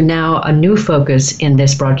to now a new focus in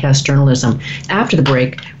this broadcast journalism. After the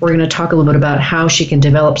break, we're going to talk a little bit about how she can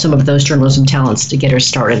develop some of those journalism talents to get her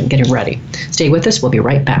started and get her ready. Stay with us. We'll be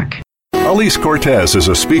right back. Elise Cortez is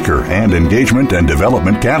a speaker and engagement and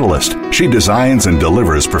development catalyst. She designs and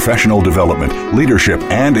delivers professional development, leadership,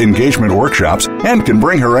 and engagement workshops and can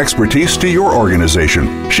bring her expertise to your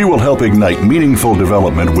organization. She will help ignite meaningful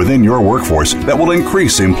development within your workforce that will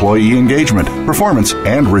increase employee engagement, performance,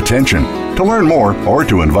 and retention. To learn more or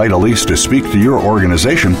to invite Elise to speak to your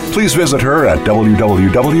organization, please visit her at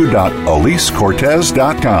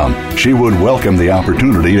www.elisecortez.com. She would welcome the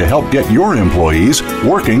opportunity to help get your employees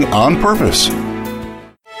working on purpose.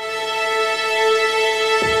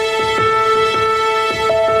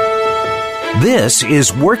 This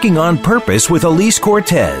is Working on Purpose with Elise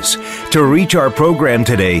Cortez. To reach our program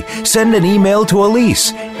today, send an email to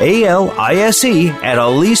Elise, ALISE, at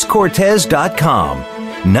elisecortez.com.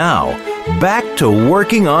 Now, back to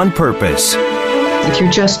Working on Purpose. If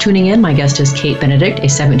you're just tuning in, my guest is Kate Benedict, a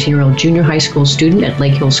 17-year-old junior high school student at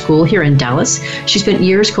Lake Hill School here in Dallas. She spent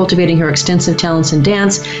years cultivating her extensive talents in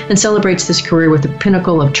dance and celebrates this career with the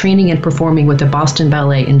pinnacle of training and performing with the Boston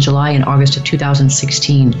Ballet in July and August of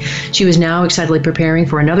 2016. She was now excitedly preparing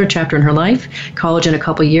for another chapter in her life, college in a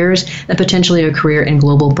couple years, and potentially a career in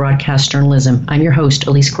global broadcast journalism. I'm your host,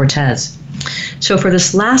 Elise Cortez. So for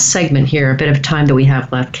this last segment here, a bit of time that we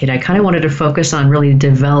have left, Kate, I kind of wanted to focus on really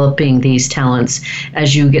developing these talents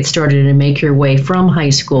as you get started and make your way from high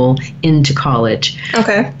school into college.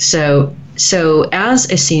 Okay. So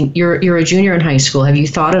as a senior, you're a junior in high school. Have you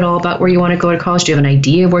thought at all about where you want to go to college? Do you have an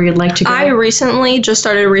idea of where you'd like to go? I recently just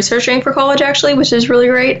started researching for college, actually, which is really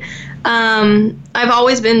great. I've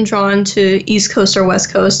always been drawn to East Coast or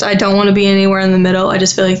West Coast. I don't want to be anywhere in the middle. I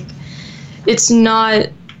just feel like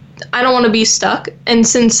I don't want to be stuck. And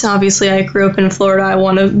since obviously I grew up in Florida, I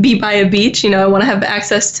want to be by a beach. I want to have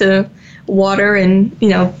access to water and,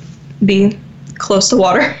 be close to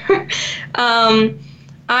water.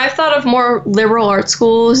 I've thought of more liberal arts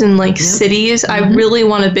schools in cities. Mm-hmm. I really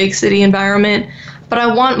want a big city environment, but I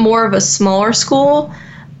want more of a smaller school.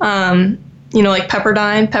 like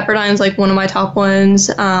Pepperdine. Pepperdine's like one of my top ones.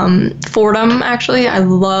 Fordham, actually. I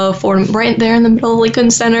love Fordham, right there in the middle of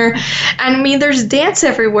Lincoln Center. And I mean, there's dance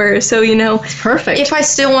everywhere. So, it's perfect. If I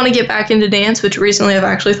still want to get back into dance, which recently I've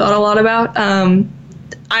actually thought a lot about,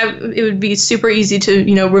 it would be super easy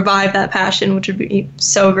to, revive that passion, which would be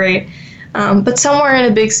so great. But somewhere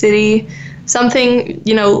in a big city, something,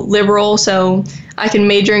 liberal, so I can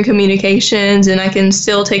major in communications and I can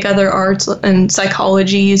still take other arts and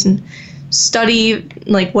psychologies and study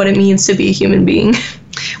like what it means to be a human being.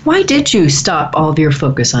 Why did you stop all of your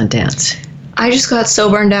focus on dance? I just got so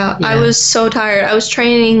burned out. Yeah. I was so tired. I was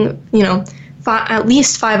training, at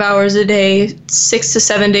least 5 hours a day, 6 to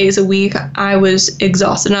 7 days a week. I was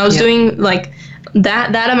exhausted. And I was doing like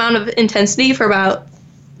that amount of intensity for about,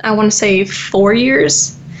 I want to say 4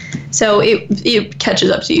 years. So it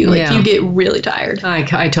catches up to you. Like you get really tired. I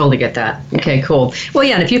totally get that. Okay, cool. Well,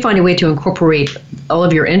 yeah, and if you find a way to incorporate all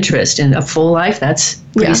of your interest in a full life, that's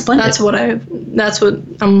pretty splendid. That's what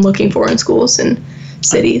I'm looking for in schools and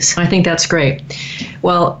cities. I think that's great.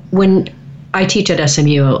 Well, when I teach at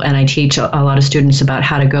SMU, and I teach a lot of students about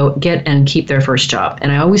how to go get and keep their first job.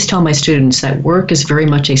 And I always tell my students that work is very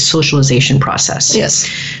much a socialization process. Yes.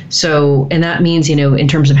 So, and that means, in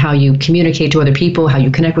terms of how you communicate to other people, how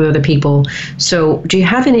you connect with other people. So do you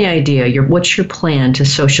have any idea, what's your plan to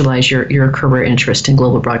socialize your career interest in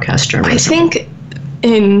global broadcast journalism? I think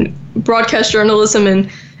in broadcast journalism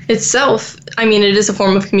in itself, I mean, it is a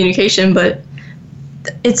form of communication, but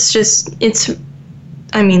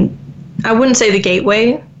I wouldn't say the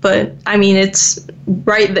gateway, but I mean, it's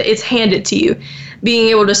handed to you. Being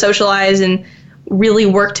able to socialize and really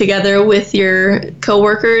work together with your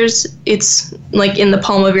coworkers, it's like in the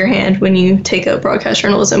palm of your hand when you take up broadcast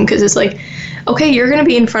journalism, because it's like, okay, you're going to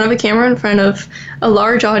be in front of a camera, in front of a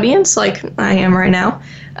large audience, like I am right now.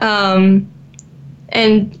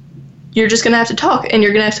 And you're just going to have to talk, and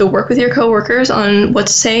you're going to have to work with your coworkers on what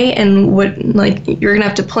to say and you're going to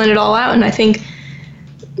have to plan it all out. And I think,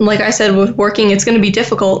 like I said, with working, it's going to be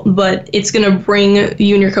difficult, but it's going to bring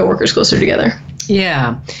you and your coworkers closer together.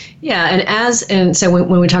 Yeah. And so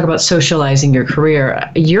when we talk about socializing your career,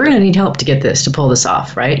 you're going to need help to pull this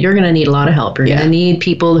off, right? You're going to need a lot of help. You're going to need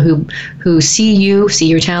people who see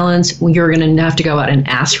your talents. You're going to have to go out and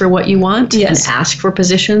ask for what you want and ask for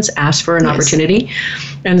positions, ask for an opportunity.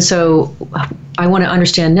 And so I want to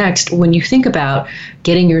understand next, when you think about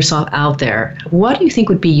getting yourself out there, what do you think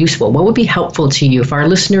would be useful? What would be helpful to you? If our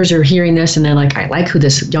listeners are hearing this and they're like, I like who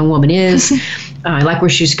this young woman is, I like where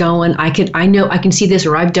she's going, I can see this,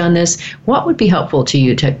 or I've done this. What would be helpful to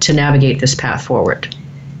you to navigate this path forward?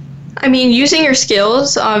 I mean, using your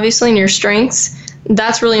skills, obviously, and your strengths,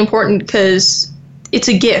 that's really important, because it's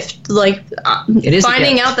a gift. Like, it is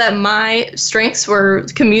finding out that my strengths were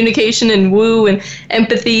communication and woo and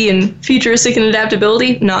empathy and futuristic and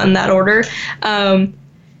adaptability, not in that order.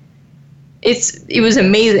 It was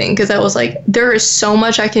amazing, because I was like, there is so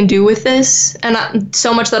much I can do with this, and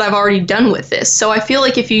so much that I've already done with this. So I feel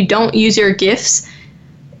like if you don't use your gifts,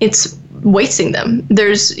 it's wasting them.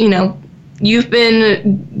 There's, you've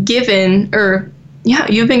been given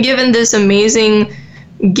this amazing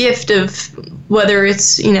gift of, whether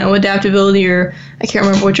it's, adaptability, or I can't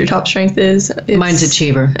remember what your top strength is. Mine's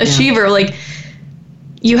achiever. Achiever, like,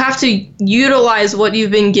 you have to utilize what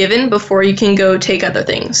you've been given before you can go take other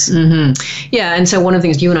things. Mm-hmm. Yeah, and so one of the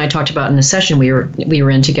things you and I talked about in the session we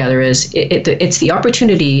were in together is it's the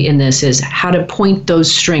opportunity in this is how to point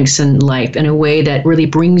those strengths in life in a way that really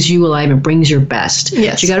brings you alive and brings your best.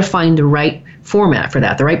 Yes. So you got to find the right format for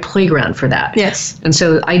that, the right playground for that. Yes. And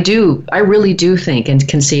so I really do think and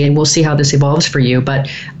can see, and we'll see how this evolves for you, but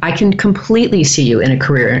I can completely see you in a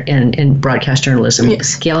career in broadcast journalism,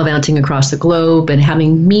 gallivanting across the globe and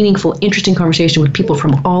having meaningful, interesting conversation with people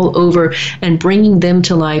from all over and bringing them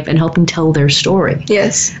to life and helping tell their story.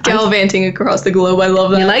 Yes. Gallivanting across the globe. I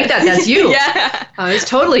love that. You like that? That's you. Yeah. It's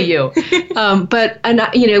totally you.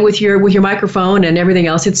 With your microphone and everything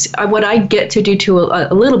else, it's what I get to do to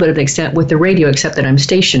a little bit of an extent with the radio, except that I'm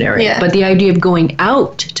stationary. Yeah. But the idea of going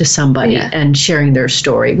out to somebody and sharing their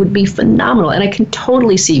story would be phenomenal, and I can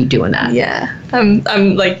totally see you doing that. Yeah, I'm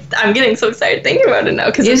getting so excited thinking about it now,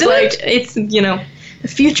 because it's like it's the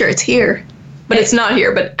future. It's here, but it's not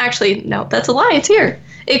here. But actually, no, that's a lie. It's here.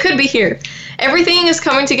 It could be here. Everything is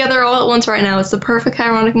coming together all at once right now. It's the perfect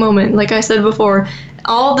ironic moment. Like I said before,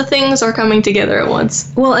 all the things are coming together at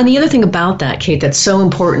once. Well, and the other thing about that, Kate, that's so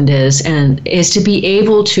important is to be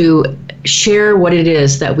able to share what it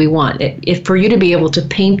is that we want. If for you to be able to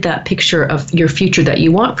paint that picture of your future that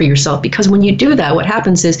you want for yourself, because when you do that, what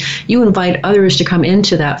happens is you invite others to come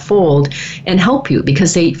into that fold and help you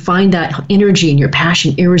because they find that energy and your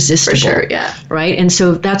passion irresistible. For sure, yeah. Right? And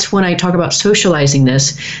so that's when I talk about socializing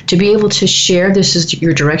this, to be able to share this is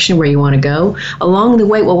your direction where you want to go. Along the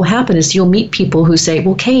way, what will happen is you'll meet people who say,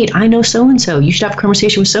 well, Kate, I know so-and-so. You should have a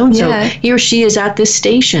conversation with so-and-so. Yeah. He or she is at this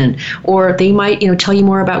station. Or they might, tell you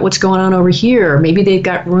more about what's going on over here. Or maybe they've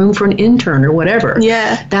got room for an intern or whatever.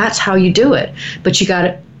 Yeah. That's how you do it. But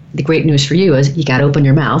the great news for you is you got to open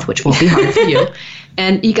your mouth, which won't be hard for you.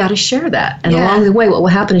 And you got to share that. And along the way, what will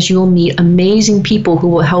happen is you will meet amazing people who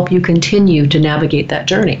will help you continue to navigate that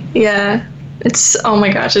journey. Yeah. Oh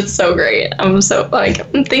my gosh, it's so great. I'm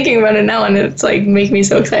thinking about it now and it's make me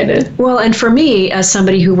so excited. Well, and for me, as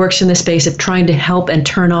somebody who works in the space of trying to help and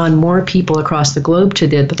turn on more people across the globe to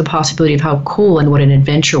the possibility of how cool and what an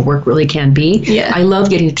adventure work really can be, I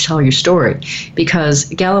love getting to tell your story because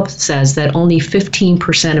Gallup says that only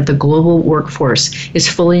 15% of the global workforce is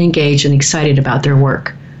fully engaged and excited about their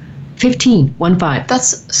work. 15.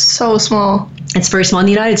 That's so small. It's very small. In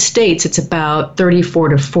the United States, it's about 34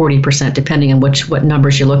 to 40%, depending on what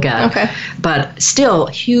numbers you look at. Okay. But still,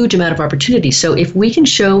 huge amount of opportunity. So if we can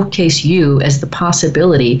showcase you as the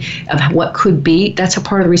possibility of what could be, that's a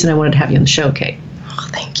part of the reason I wanted to have you on the show, Kate. Oh,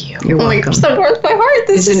 thank you. You're welcome. Oh my gosh, that warms my heart.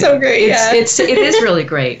 This is so great. It is really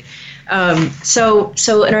great. So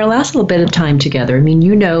in our last little bit of time together, I mean,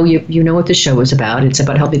 you know what the show is about. It's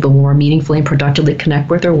about helping people more meaningfully and productively connect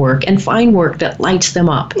with their work and find work that lights them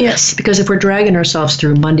up. Yes. Because if we're dragging ourselves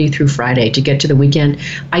through Monday through Friday to get to the weekend,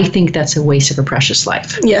 I think that's a waste of a precious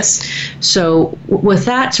life. Yes. So with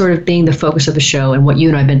that sort of being the focus of the show and what you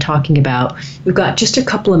and I have been talking about, we've got just a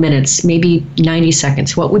couple of minutes, maybe 90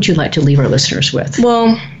 seconds. What would you like to leave our listeners with?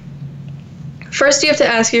 Well, first, you have to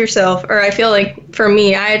ask yourself, or I feel like for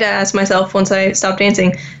me, I had to ask myself once I stopped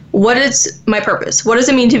dancing, what is my purpose? What does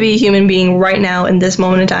it mean to be a human being right now in this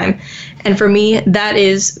moment in time? And for me, that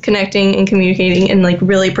is connecting and communicating and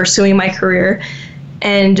really pursuing my career.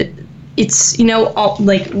 And it's,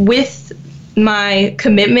 with my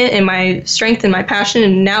commitment and my strength and my passion,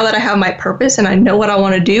 and now that I have my purpose and I know what I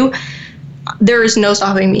want to do, there is no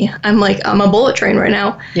stopping me. I'm a bullet train right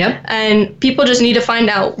now. Yep. And people just need to find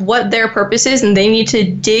out what their purpose is, and they need to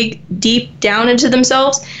dig deep down into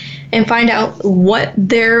themselves and find out what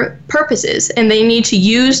their purpose is. And they need to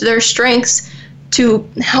use their strengths to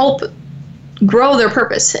help grow their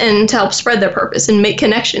purpose and to help spread their purpose and make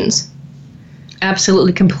connections.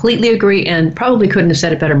 Absolutely, completely agree, and probably couldn't have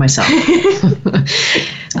said it better myself.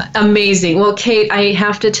 Amazing. Well, Kate, I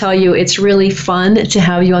have to tell you, it's really fun to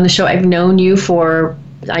have you on the show. I've known you for,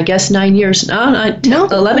 I guess, 9 years. No,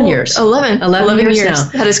 11 years. 11 years now.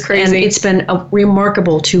 That is crazy. And it's been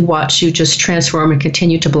remarkable to watch you just transform and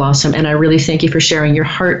continue to blossom. And I really thank you for sharing your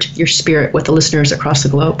heart, your spirit with the listeners across the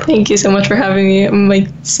globe. Thank you so much for having me.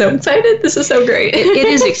 I'm so excited. This is so great. It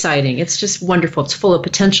is exciting. It's just wonderful. It's full of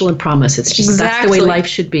potential and promise. It's just That's the way life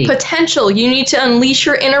should be. Potential. You need to unleash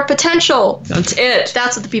your inner potential. That's it.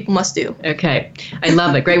 That's what the people must do. Okay. I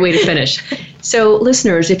love it. Great way to finish. So,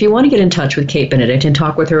 listeners, if you want to get in touch with Kate Benedict and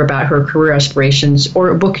talk with her about her career aspirations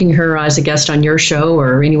or booking her as a guest on your show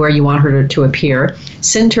or anywhere you want her to appear,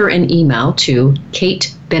 send her an email to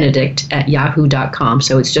katebenedict@yahoo.com.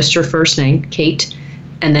 So it's just her first name, Kate,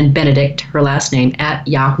 and then Benedict, her last name,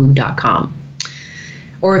 @yahoo.com.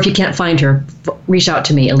 Or if you can't find her, reach out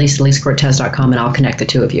to me, EliseCortez.com, and I'll connect the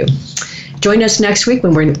two of you. Join us next week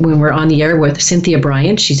when we're on the air with Cynthia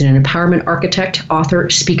Bryant. She's an empowerment architect, author,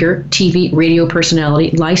 speaker, TV, radio personality,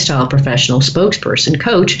 lifestyle professional, spokesperson,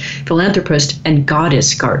 coach, philanthropist, and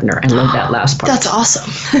goddess gardener. I love that last part. That's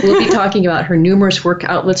awesome. We'll be talking about her numerous work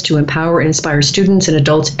outlets to empower and inspire students and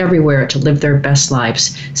adults everywhere to live their best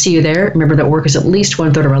lives. See you there. Remember that work is at least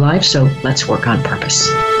 1/3 of our life, so let's work on purpose.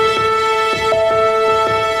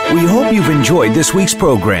 We hope you've enjoyed this week's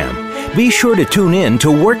program. Be sure to tune in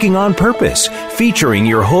to Working on Purpose, featuring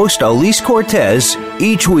your host, Elise Cortez,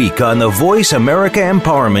 each week on the Voice America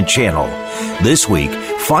Empowerment Channel. This week,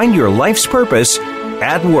 find your life's purpose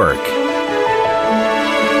at work.